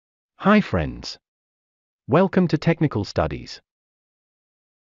Hi friends. Welcome to Technical Studies.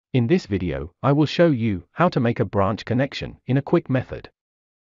 In this video, I will show you how to make a branch connection in a quick method.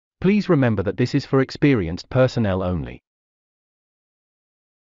 Please remember that this is for experienced personnel only.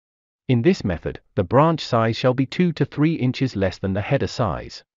 In this method, the branch size shall be 2 to 3 inches less than the header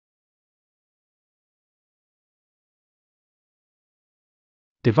size.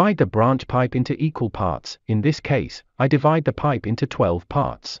 Divide the branch pipe into equal parts. In this case, I divide the pipe into 12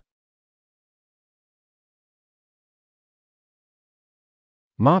 parts.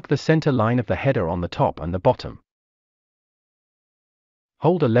 Mark the center line of the header on the top and the bottom.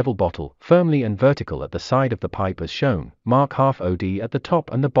 Hold a level bottle firmly and vertical at the side of the pipe as shown. Mark half OD at the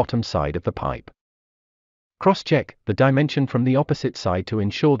top and the bottom side of the pipe. Cross-check the dimension from the opposite side to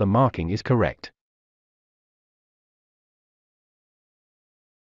ensure the marking is correct.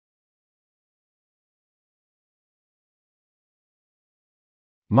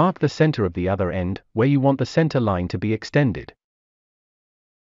 Mark the center of the other end, where you want the center line to be extended.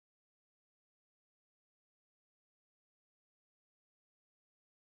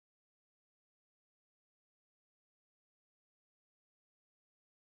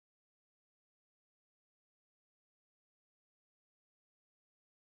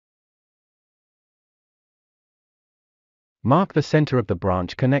 Mark the center of the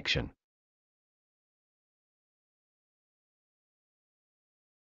branch connection.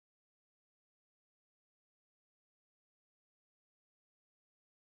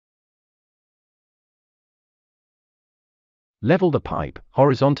 Level the pipe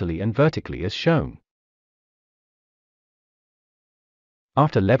horizontally and vertically as shown.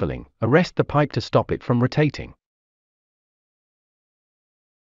 After leveling, arrest the pipe to stop it from rotating.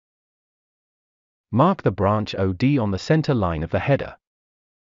 Mark the branch OD on the center line of the header.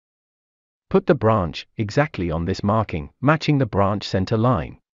 Put the branch exactly on this marking, matching the branch center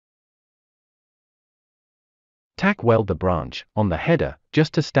line. Tack weld the branch on the header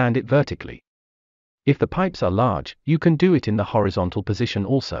just to stand it vertically. If the pipes are large, you can do it in the horizontal position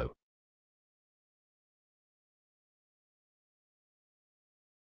also.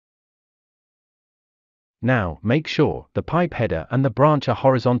 Now, make sure the pipe header and the branch are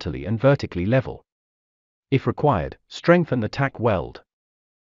horizontally and vertically level. If required, strengthen the tack weld.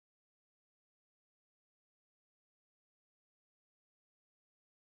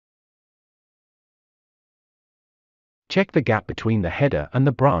 Check the gap between the header and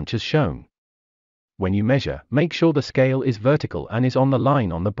the branch as shown. When you measure, make sure the scale is vertical and is on the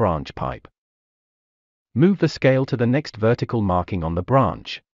line on the branch pipe. Move the scale to the next vertical marking on the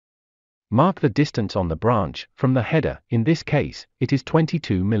branch. Mark the distance on the branch from the header. In this case, it is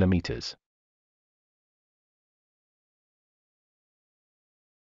 22 mm.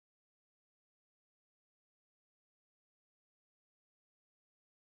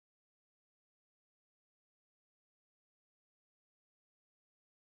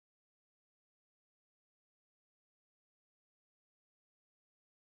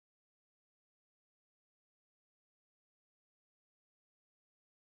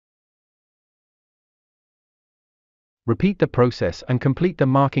 Repeat the process and complete the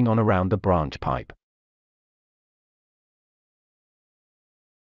marking on around the branch pipe.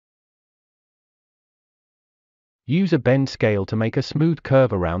 Use a bend scale to make a smooth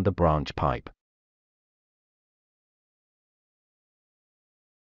curve around the branch pipe.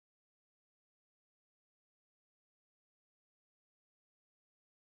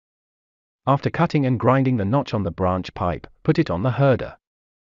 After cutting and grinding the notch on the branch pipe, put it on the herder.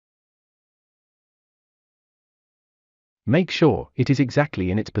 Make sure it is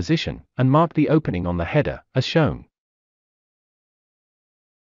exactly in its position, and mark the opening on the header, as shown.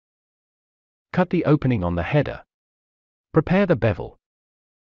 Cut the opening on the header. Prepare the bevel.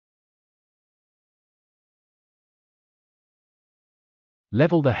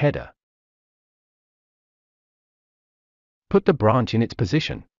 Level the header. Put the branch in its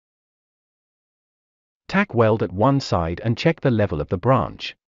position. Tack weld at one side and check the level of the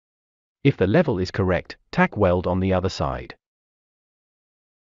branch. If the level is correct, tack weld on the other side.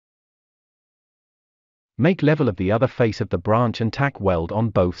 Make level of the other face of the branch and tack weld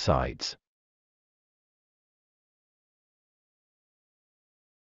on both sides.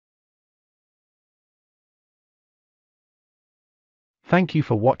 Thank you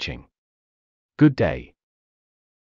for watching. Good day.